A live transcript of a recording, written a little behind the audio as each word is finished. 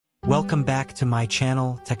Welcome back to my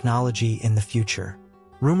channel, Technology in the Future.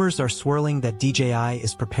 Rumors are swirling that DJI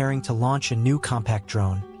is preparing to launch a new compact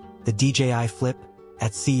drone, the DJI Flip,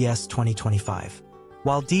 at CES 2025.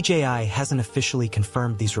 While DJI hasn't officially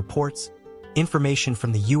confirmed these reports, information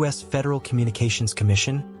from the U.S. Federal Communications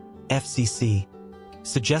Commission, FCC,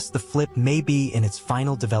 suggests the Flip may be in its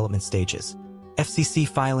final development stages. FCC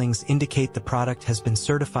filings indicate the product has been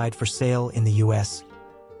certified for sale in the U.S.,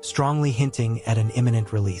 strongly hinting at an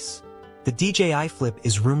imminent release. The DJI Flip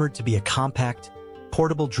is rumored to be a compact,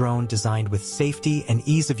 portable drone designed with safety and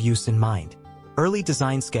ease of use in mind. Early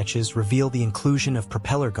design sketches reveal the inclusion of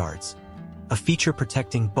propeller guards, a feature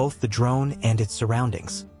protecting both the drone and its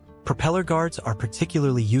surroundings. Propeller guards are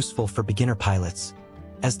particularly useful for beginner pilots,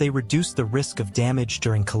 as they reduce the risk of damage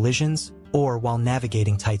during collisions or while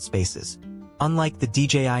navigating tight spaces. Unlike the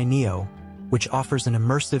DJI Neo, which offers an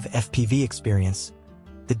immersive FPV experience,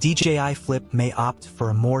 the DJI Flip may opt for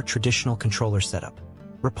a more traditional controller setup.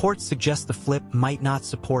 Reports suggest the Flip might not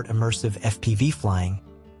support immersive FPV flying,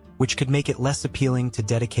 which could make it less appealing to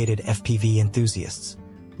dedicated FPV enthusiasts.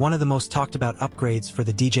 One of the most talked about upgrades for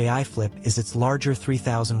the DJI Flip is its larger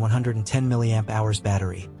 3,110 mAh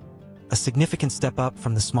battery, a significant step up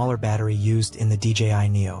from the smaller battery used in the DJI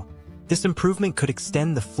Neo. This improvement could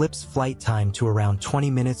extend the Flip's flight time to around 20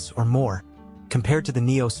 minutes or more, compared to the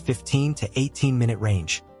Neo's 15 to 18-minute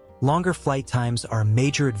range. Longer flight times are a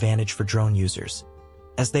major advantage for drone users,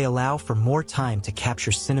 as they allow for more time to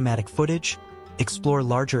capture cinematic footage, explore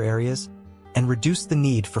larger areas, and reduce the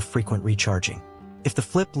need for frequent recharging. If the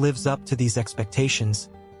Flip lives up to these expectations,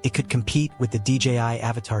 it could compete with the DJI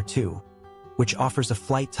Avatar 2, which offers a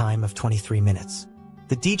flight time of 23 minutes.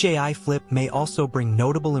 The DJI Flip may also bring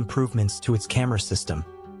notable improvements to its camera system,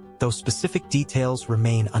 though specific details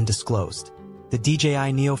remain undisclosed. The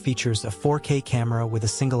DJI Neo features a 4K camera with a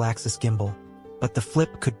single-axis gimbal, but the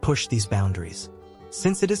Flip could push these boundaries.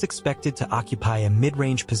 Since it is expected to occupy a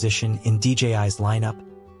mid-range position in DJI's lineup,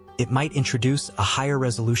 it might introduce a higher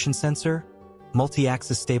resolution sensor,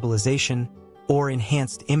 multi-axis stabilization, or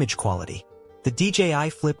enhanced image quality. The DJI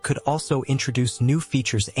Flip could also introduce new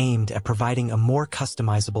features aimed at providing a more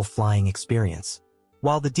customizable flying experience.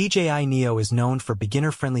 While the DJI Neo is known for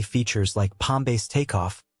beginner-friendly features like palm-based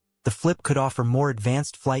takeoff, the Flip could offer more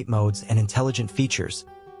advanced flight modes and intelligent features,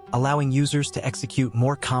 allowing users to execute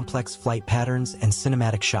more complex flight patterns and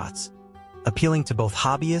cinematic shots, appealing to both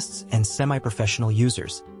hobbyists and semi-professional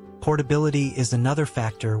users. Portability is another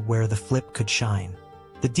factor where the Flip could shine.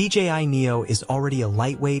 The DJI Neo is already a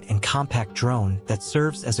lightweight and compact drone that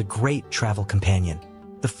serves as a great travel companion.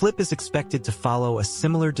 The Flip is expected to follow a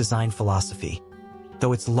similar design philosophy,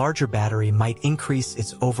 though its larger battery might increase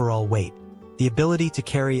its overall weight. The ability to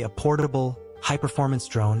carry a portable, high-performance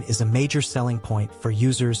drone is a major selling point for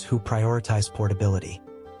users who prioritize portability.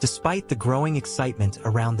 Despite the growing excitement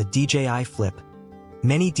around the DJI Flip,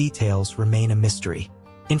 many details remain a mystery.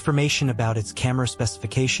 Information about its camera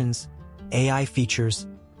specifications, AI features,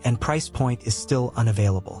 and price point is still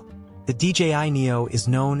unavailable. The DJI Neo is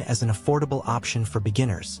known as an affordable option for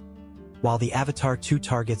beginners, while the Avatar 2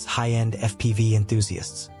 targets high-end FPV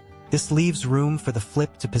enthusiasts. This leaves room for the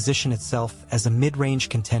Flip to position itself as a mid-range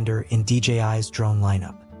contender in DJI's drone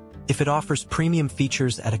lineup. If it offers premium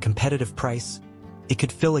features at a competitive price, it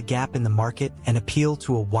could fill a gap in the market and appeal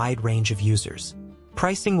to a wide range of users.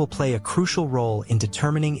 Pricing will play a crucial role in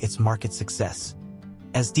determining its market success,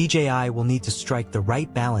 as DJI will need to strike the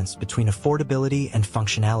right balance between affordability and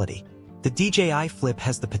functionality. The DJI Flip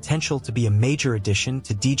has the potential to be a major addition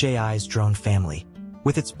to DJI's drone family.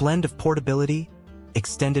 With its blend of portability,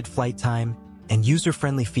 extended flight time, and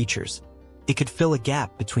user-friendly features, it could fill a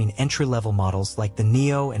gap between entry-level models like the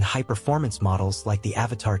Neo and high-performance models like the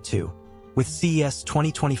Avatar 2. With CES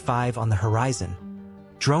 2025 on the horizon,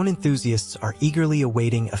 drone enthusiasts are eagerly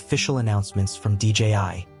awaiting official announcements from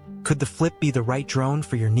DJI. Could the Flip be the right drone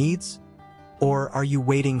for your needs? Or are you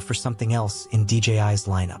waiting for something else in DJI's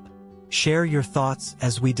lineup? Share your thoughts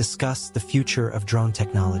as we discuss the future of drone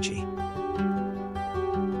technology.